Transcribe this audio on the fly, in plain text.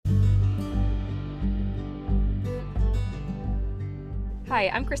Hi,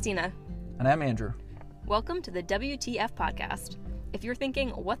 I'm Christina. And I'm Andrew. Welcome to the WTF podcast. If you're thinking,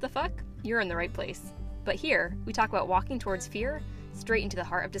 what the fuck? You're in the right place. But here, we talk about walking towards fear, straight into the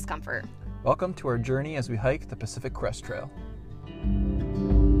heart of discomfort. Welcome to our journey as we hike the Pacific Crest Trail.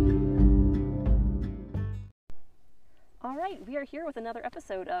 All right, we are here with another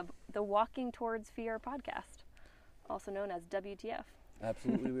episode of the Walking Towards Fear podcast, also known as WTF.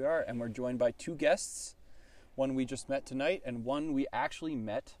 Absolutely we are, and we're joined by two guests. One we just met tonight, and one we actually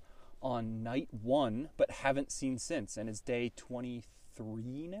met on night one, but haven't seen since, and it's day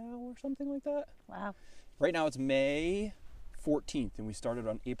 23 now, or something like that. Wow. Right now it's May 14th, and we started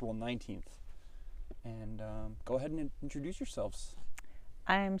on April 19th. And go ahead and introduce yourselves.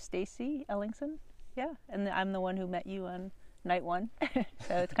 I'm Stacy Aloha, and I'm the one who met you on night one,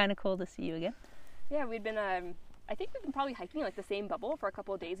 so it's kind of cool to see you again. Yeah, we'd been, I think we've been probably hiking like the same bubble for a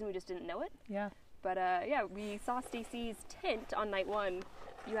couple of days, and we just didn't know it. Yeah. But we saw Stacy's tent on night one.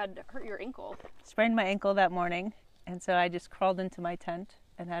 You had hurt your ankle. Sprained my ankle that morning, and so I just crawled into my tent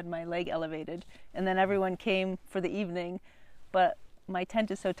and had my leg elevated. And then everyone came for the evening, but my tent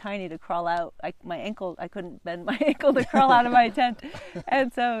is so tiny to crawl out. I couldn't bend my ankle to crawl out of my tent.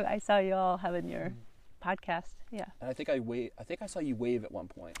 And so I saw you all having your podcast. Yeah. And I think I saw you wave at one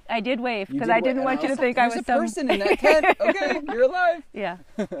point. I did wave because I didn't want you to think I was a person in that tent. Okay, you're alive. Yeah.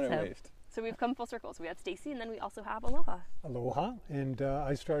 And I waved. So we've come full circle. So we had Stacy, and then we also have Aloha. Aloha, and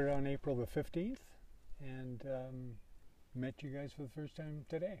I started on April the 15th, and met you guys for the first time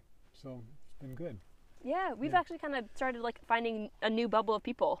today. So it's been good. Yeah, we've actually kind of started like finding a new bubble of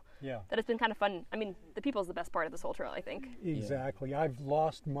people. Yeah. That has been kind of fun. I mean, the people's the best part of this whole trail, I think. Exactly. Yeah. I've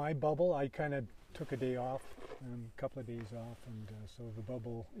lost my bubble. I kind of took a day off, a couple of days off, and so the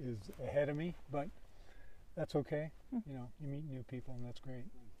bubble is ahead of me, but that's okay. You know, you meet new people, and that's great.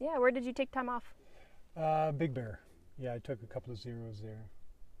 Yeah, where did you take time off? Big Bear. Yeah, I took a couple of zeros there,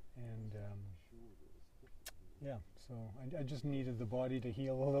 and so I just needed the body to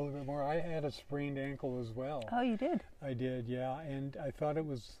heal a little bit more. I had a sprained ankle as well. Oh, you did? I did, yeah, and I thought it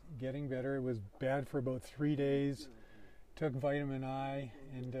was getting better. It was bad for about 3 days. Took vitamin I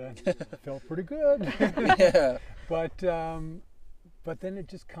and felt pretty good. Yeah. But then it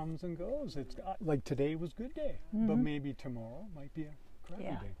just comes and goes. It's like today was a good day, but maybe tomorrow might be a crappy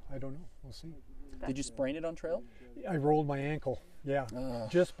day. I don't know. We'll see. Did you sprain it on trail? I rolled my ankle. Yeah,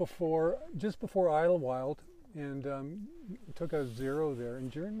 just before Idlewild, and took a zero there.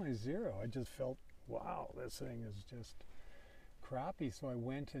 And during my zero, I just felt, wow, this thing is just crappy. So I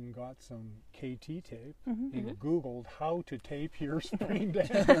went and got some KT tape and Googled how to tape your sprained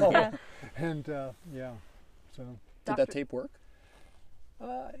ankle. And so. Did that tape work?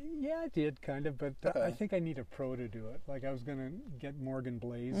 Yeah, it did kind of, but Okay. I think I need a pro to do it. Like I was gonna get Morgan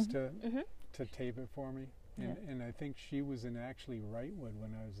Blaze to tape it for me, and I think she was in actually Wrightwood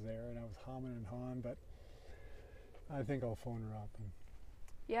when I was there, and I was humming and hawing, but I think I'll phone her up.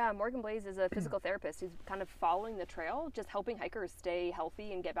 Yeah, Morgan Blaze is a physical therapist who's kind of following the trail, just helping hikers stay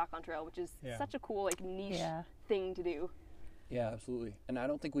healthy and get back on trail, which is such a cool, like, niche thing to do. Yeah, absolutely. And I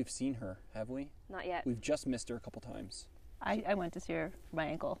don't think we've seen her, have we? Not yet. We've just missed her a couple times. I went to see her for my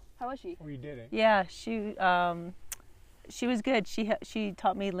ankle. How was she? Oh, you did it? Yeah, she was good. She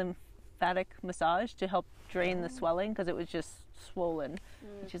taught me lymphatic massage to help drain the swelling because it was just swollen.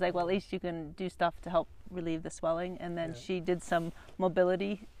 She's like, well, at least you can do stuff to help relieve the swelling. And then she did some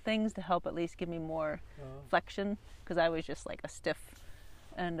mobility things to help at least give me more flexion because I was just like a stiff.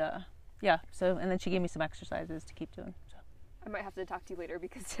 And and then she gave me some exercises to keep doing. So. I might have to talk to you later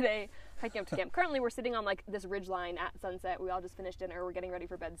because today, hiking up to camp, currently we're sitting on like this ridge line at sunset. We all just finished dinner. We're getting ready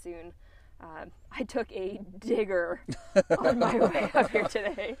for bed soon. I took a digger on my way up here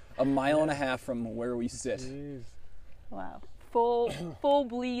today. A mile and a half from where we sit. Jeez. Wow. Full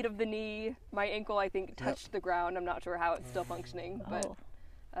bleed of the knee. My ankle, I think, touched the ground. I'm not sure how it's still functioning, but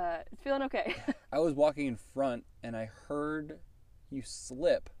it's feeling okay. I was walking in front and I heard you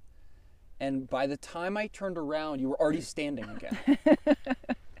slip. And by the time I turned around, you were already standing again.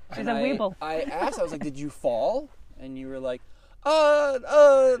 She's a weeble. I asked, I was like, did you fall? And you were like, and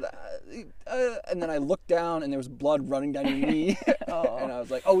then I looked down and there was blood running down your knee. And I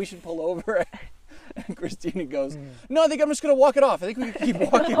was like, oh, we should pull over. And Christina goes, no, I think I'm just going to walk it off. I think we can keep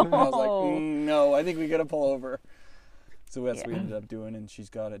walking. And I was like, no, I think we got to pull over. So that's what we ended up doing, and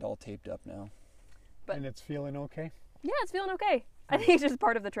she's got it all taped up now. And it's feeling okay? Yeah, it's feeling okay. I think it's just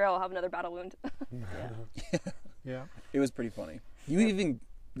part of the trail. I'll have another battle wound. Yeah. It was pretty funny. You even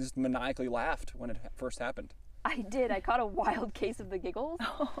just maniacally laughed when it first happened. I did. I caught a wild case of the giggles.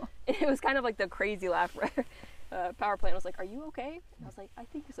 It was kind of like the crazy laugh. Power plant was like, "Are you okay?" I was like, "I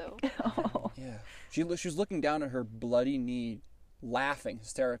think so." Yeah. She was looking down at her bloody knee laughing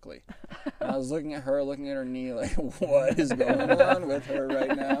hysterically. And I was looking at her knee like, what is going on with her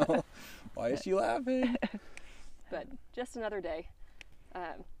right now? Why is she laughing? But just another day.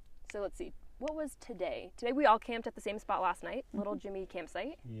 So let's see. What was today? Today we all camped at the same spot last night, Little Jimmy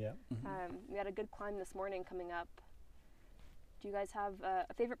campsite. Yeah. We had a good climb this morning coming up. Do you guys have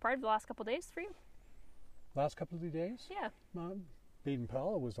a favorite part of the last couple days for you? Last couple of days? Yeah.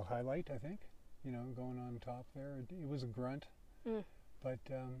 Baden-Powell was a highlight, I think. You know, going on top there. It was a grunt. But,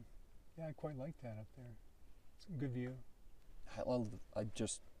 yeah, I quite like that up there. It's a good view. I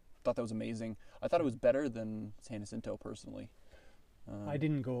just thought that was amazing. I thought it was better than San Jacinto, personally. I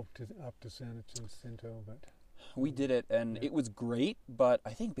didn't go up to San Jacinto, but... We did it, and it was great, but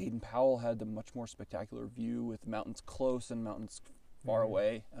I think Baden-Powell had the much more spectacular view with mountains close and mountains far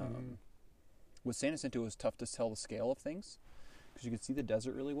away. With San Jacinto, it was tough to tell the scale of things, because you could see the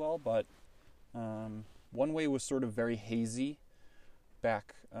desert really well, but one way was sort of very hazy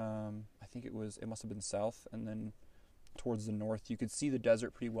back, I think it must have been south, and then towards the north, you could see the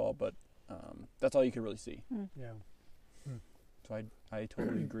desert pretty well, but that's all you could really see. Yeah. So I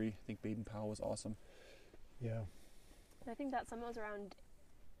totally agree. I think Baden-Powell was awesome. Yeah. I think that summit was around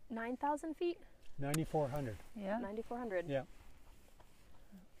 9,000 feet. 9,400. Yeah. 9,400. Yeah.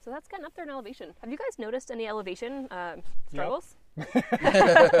 So that's getting up there in elevation. Have you guys noticed any elevation struggles?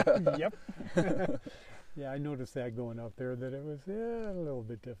 Yep. Yeah, I noticed that going up there, that it was a little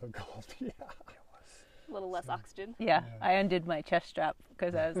bit difficult. Yeah. A little less oxygen. Yeah, I undid my chest strap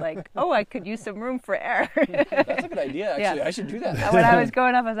because I was like, oh, I could use some room for air. That's a good idea, actually. Yeah. I should do that. When I was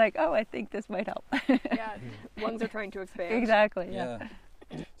going up, I was like, oh, I think this might help. Yeah, lungs are trying to expand. Exactly, yeah.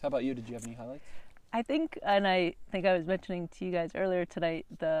 How about you? Did you have any highlights? I think I was mentioning to you guys earlier tonight,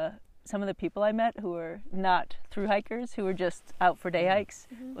 some of the people I met who were not thru-hikers, who were just out for day hikes,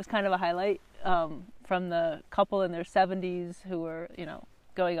 was kind of a highlight. From the couple in their 70s who were,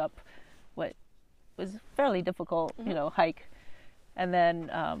 going up what was fairly difficult, hike. And then,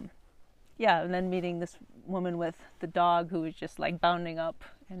 and then meeting this woman with the dog who was just like bounding up,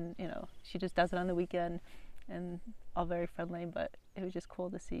 and, she just does it on the weekend, and all very friendly, but it was just cool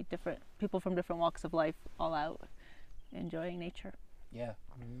to see different people from different walks of life all out enjoying nature. Yeah,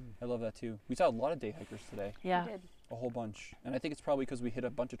 I love that too. We saw a lot of day hikers today. Yeah. We did. A whole bunch. And I think it's probably because we hit a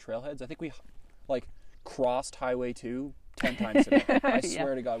bunch of trailheads. I think we crossed Highway 2 10 times today. I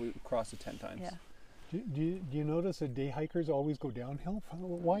swear to God, we crossed it 10 times. Yeah. Do you notice that day hikers always go downhill?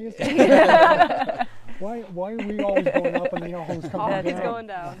 Why is that? Why are we always going up and they always come down? Always going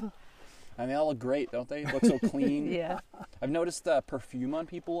down. And they all look great, don't they? Look so clean. Yeah. I've noticed perfume on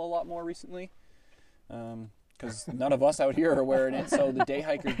people a lot more recently. Because none of us out here are wearing it. So the day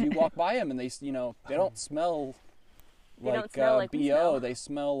hikers, you walk by them and they don't smell like we BO. smell. They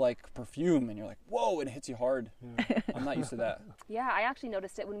smell like perfume, and you're like, whoa, and it hits you hard. I'm not used to that. Yeah, I actually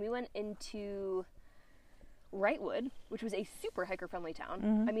noticed it when we went into Wrightwood, which was a super hiker-friendly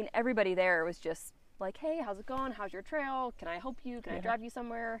town. I mean, everybody there was just like, hey, how's it going? How's your trail? Can I help you? Can I drive you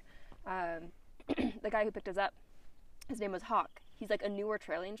somewhere? The guy who picked us up, his name was Hawk. He's like a newer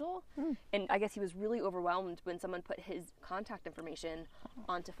trail angel, and I guess he was really overwhelmed when someone put his contact information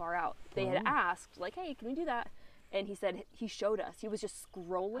onto Far Out. They had asked, like, hey, can we do that? And he said he showed us. He was just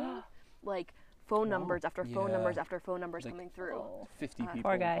scrolling, like, phone numbers after phone numbers after phone numbers coming through. 50 people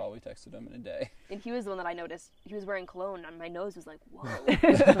Poor guy. probably texted him in a day. And he was the one that I noticed. He was wearing cologne, and my nose was like, whoa,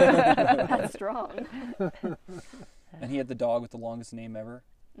 that's strong. And he had the dog with the longest name ever,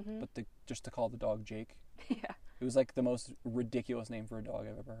 but just to call the dog Jake. Yeah. It was like the most ridiculous name for a dog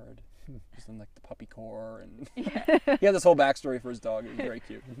I've ever heard. Just in like the puppy core, and he had this whole backstory for his dog. It was very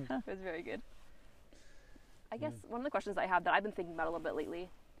cute. It was very good. I guess one of the questions I have that I've been thinking about a little bit lately,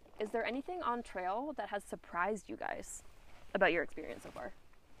 is there anything on trail that has surprised you guys about your experience so far?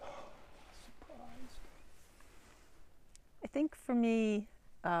 I think for me,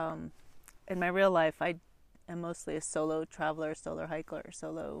 in my real life, I am mostly a solo traveler, solo hiker,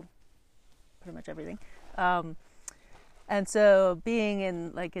 solo pretty much everything. And so being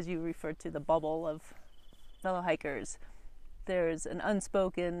in, like, as you referred to, the bubble of fellow hikers, there's an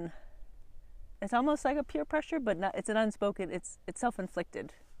unspoken, it's almost like a peer pressure, but not, it's an unspoken, it's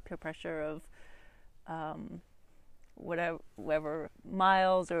self-inflicted peer pressure of whatever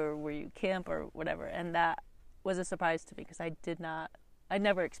miles or where you camp or whatever. And that was a surprise to me because I'd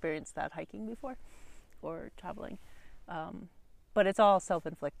never experienced that hiking before or traveling. But it's all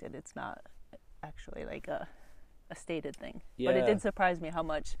self-inflicted. It's not actually like a stated thing. But it did surprise me how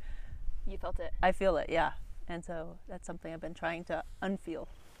much You felt it. I feel it, yeah. And so that's something I've been trying to unfeel.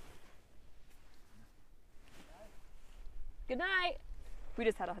 Good night. We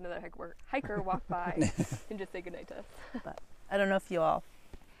just had another hiker walk by and just say goodnight to us. But I don't know if you all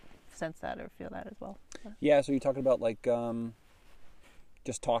sense that or feel that as well. Yeah, so you're talking about like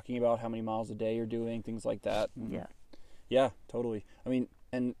just talking about how many miles a day you're doing, things like that. Yeah. Yeah, totally. I mean,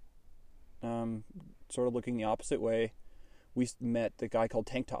 and sort of looking the opposite way, we met the guy called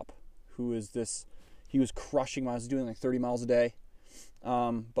Tank Top, who is this, he was crushing miles, doing like 30 miles a day,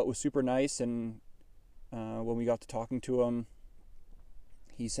 but was super nice. And when we got to talking to him,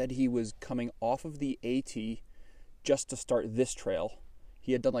 he said he was coming off of the AT just to start this trail.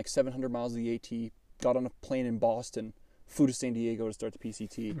 He had done like 700 miles of the AT, got on a plane in Boston, flew to San Diego to start the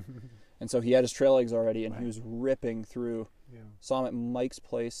PCT. And so he had his trail legs already, and he was ripping through. Yeah. Saw him at Mike's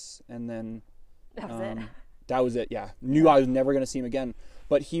place, and then that was it. Yeah, knew I was never going to see him again.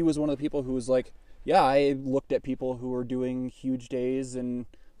 But he was one of the people who was like, yeah, I looked at people who were doing huge days and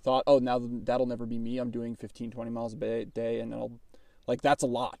thought, oh, now that'll never be me. I'm doing 15, 20 miles a day, and that's a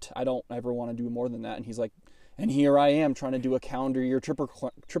lot. I don't ever want to do more than that. And he's like, and here I am trying to do a calendar year triple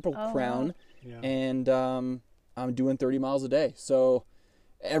crown, and I'm doing 30 miles a day. So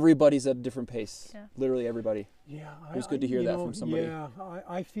everybody's at a different pace. Yeah. Literally everybody. Yeah, it was good to hear that from somebody. Yeah,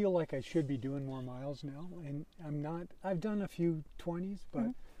 I feel like I should be doing more miles now, and I'm not. I've done a few 20s, but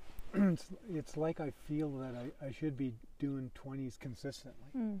it's like I feel that I should be doing 20s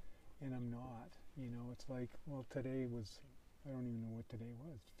consistently, and I'm not. It's like, well, today was, I don't even know what today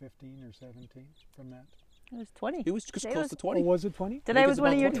was, 15 or 17 from that. It was 20. It was just close to 20. Oh, was it 20? Today was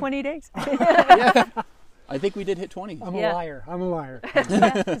one of your 20 days. Yeah. I think we did hit 20. I'm a liar.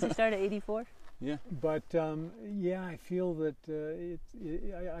 Yeah, because you started at 84. Yeah. But, I feel that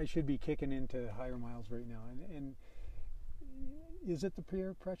I should be kicking into higher miles right now. And is it the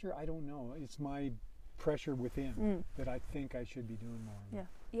peer pressure? I don't know. It's my pressure within that I think I should be doing more.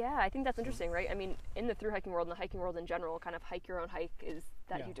 Yeah, I think that's interesting, right? I mean, in the thru-hiking world and the hiking world in general, kind of hike your own hike is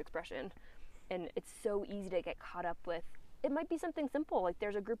that huge expression. And it's so easy to get caught up with. It might be something simple, like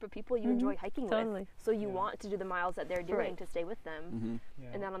there's a group of people you enjoy hiking with, so you want to do the miles that they're doing to stay with them.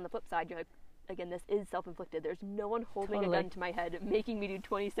 And then on the flip side, you're like, again, this is self-inflicted. There's no one holding a gun to my head making me do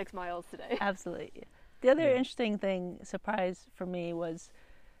 26 miles today. Absolutely. The other interesting surprise for me, was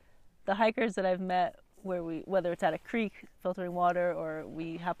the hikers that I've met where whether it's at a creek filtering water or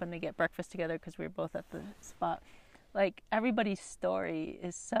we happen to get breakfast together because we were both at the spot. Like, everybody's story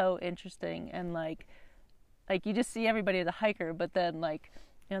is so interesting, and like you just see everybody as a hiker, but then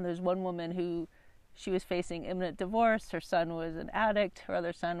there's one woman who, she was facing imminent divorce, her son was an addict, her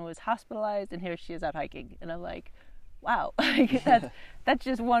other son was hospitalized, and here she is out hiking. And I'm like, wow, that's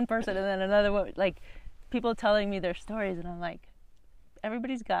just one person. And then another one, people telling me their stories, and I'm like,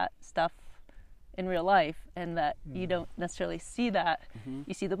 everybody's got stuff in real life, and that you don't necessarily see that.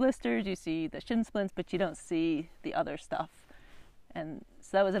 You see the blisters, you see the shin splints, but you don't see the other stuff. And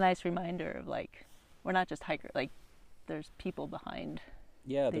so that was a nice reminder of we're not just hikers, there's people behind.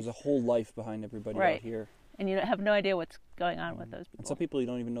 Yeah, there's a whole life behind everybody out here. And you have no idea what's going on with those people. And some people, you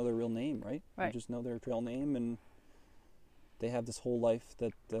don't even know their real name, right? You just know their trail name, and they have this whole life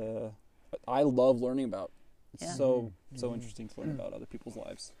that I love learning about. It's so interesting to learn about other people's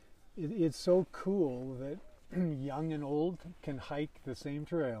lives. It's so cool that young and old can hike the same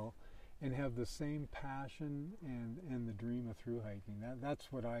trail and have the same passion and the dream of thru hiking.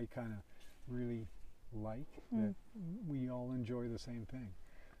 That's what I kind of really like, that we all enjoy the same thing.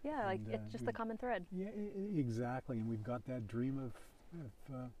 Yeah, and, it's just a common thread. Yeah, exactly. And we've got that dream of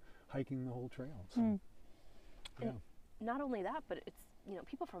hiking the whole trail. So, and not only that, but it's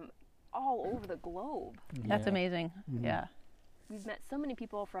people from all over the globe. That's amazing. Yeah. We've met so many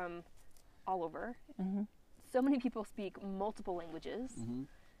people from all over. So many people speak multiple languages.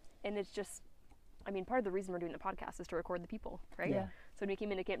 And it's just, part of the reason we're doing the podcast is to record the people, right? Yeah. So when we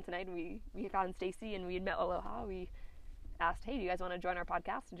came into camp tonight and we found Stacy and we had met Aloha, we asked, hey, do you guys want to join our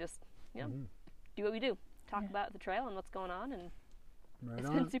podcast and just, do what we do? Talk about the trail and what's going on, and it's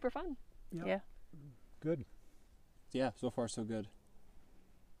been super fun. Yeah. Good. Yeah, so far so good.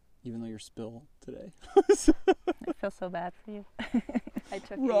 Even though you're spill today. I feel so bad for you. I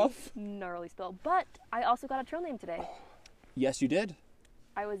took a gnarly spill, but I also got a trail name today. Yes, you did.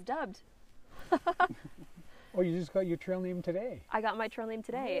 I was dubbed. Oh, you just got your trail name today? I got my trail name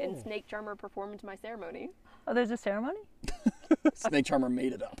today, and Snake Charmer performed my ceremony. Oh, there's a ceremony? Snake Charmer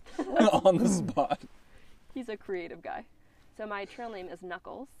made it up on the spot. He's a creative guy. So my trail name is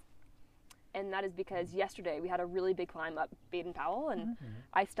Knuckles, and that is because yesterday we had a really big climb up Baden Powell, and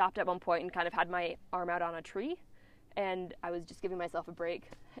I stopped at one point and kind of had my arm out on a tree, and I was just giving myself a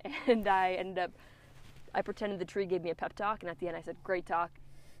break, and I pretended the tree gave me a pep talk, and at the end I said, great talk,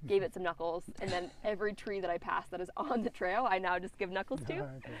 gave it some knuckles, and then every tree that I pass that is on the trail, I now just give knuckles to.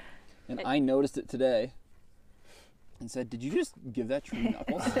 And I noticed it today, and said, "Did you just give that tree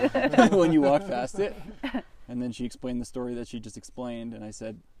knuckles when you walked past it?" And then she explained the story that she just explained, and I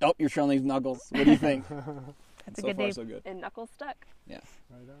said, "Oh, you're showing these knuckles. What do you think?" That's a So good far, name. so good. And Knuckles stuck. Yeah.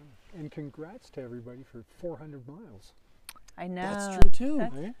 Right on. And congrats to everybody for 400 miles. I know. That's true, too.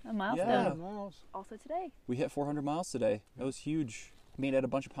 That's Eh? a milestone. Yeah. 400 miles. Also today. We hit 400 miles today. That was huge. Made out a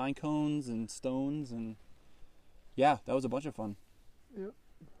bunch of pine cones and stones, and yeah, that was a bunch of fun. Yep.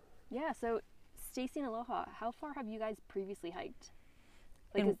 Yeah, so Stacy and Aloha, how far have you guys previously hiked?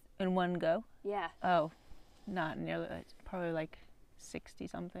 In one go? Yeah. Oh, not nearly. Probably like 60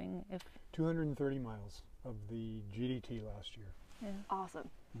 something. If 230 miles of the GDT last year. yeah.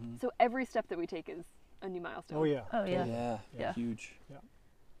 Awesome. Mhm. So every step that we take is a new milestone. Oh, yeah. Oh, yeah. Yeah, Yeah. huge. Yeah.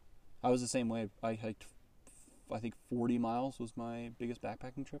 I was the same way. I hiked, I think 40 miles was my biggest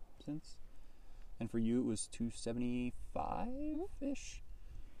backpacking trip since. And for you, it was 275-ish.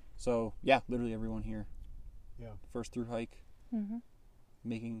 So, yeah, literally everyone here. Yeah. First through hike, Mm-hmm.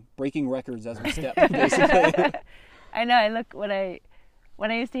 breaking records as we step, basically. I know. I look when I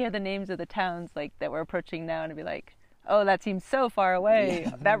used to hear the names of the towns like that we're approaching now, and I'd be like, "Oh, that seems so far away.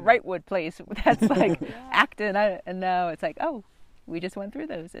 That Wrightwood place, that's like Acton." And now it's like, "Oh, we just went through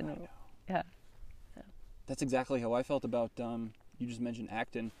those." And yeah, That's exactly how I felt about, you just mentioned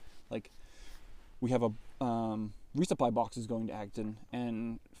Acton. Like, we have a resupply boxes going to Acton,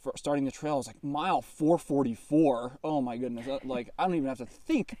 and for starting the trail is like mile 444. Oh my goodness. Like, I don't even have to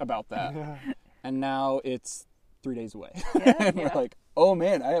think about that. Yeah. And now it's 3 days away. Yeah. And we're like, oh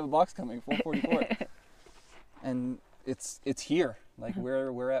man, I have a box coming, 444. And it's here. Like,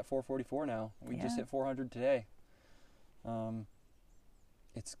 we're at 444 now. We just Yeah. hit 400 today.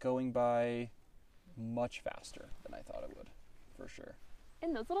 It's going by much faster than I thought it would, for sure.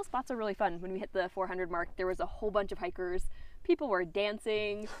 And those little spots are really fun. When we hit the 400 mark, there was a whole bunch of hikers. People were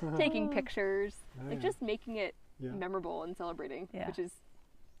dancing, taking pictures, like just making it Yeah. memorable and celebrating, Yeah. which is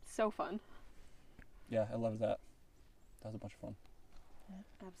so fun. Yeah, I love that. That was a bunch of fun.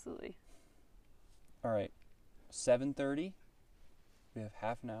 Absolutely. All right, 7:30. We have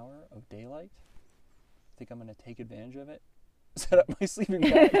half an hour of daylight. I think I'm going to take advantage of it. Set up my sleeping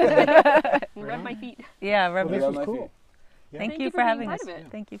bag. And rub my feet. yeah. Well, Rub this Rub was my cool. feet. Yeah. Thank Thank you you for for being having part us. of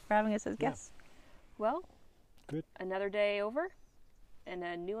it. Thank you for having us as Yeah. guests. Well, Good. another day over, and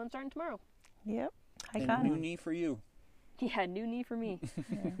a new one starting tomorrow. Yep. Hike And on. new knee for you. Yeah, new knee for me.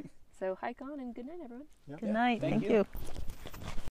 So hike on and good night, everyone. Yeah. Good night. Thank Thank you. you.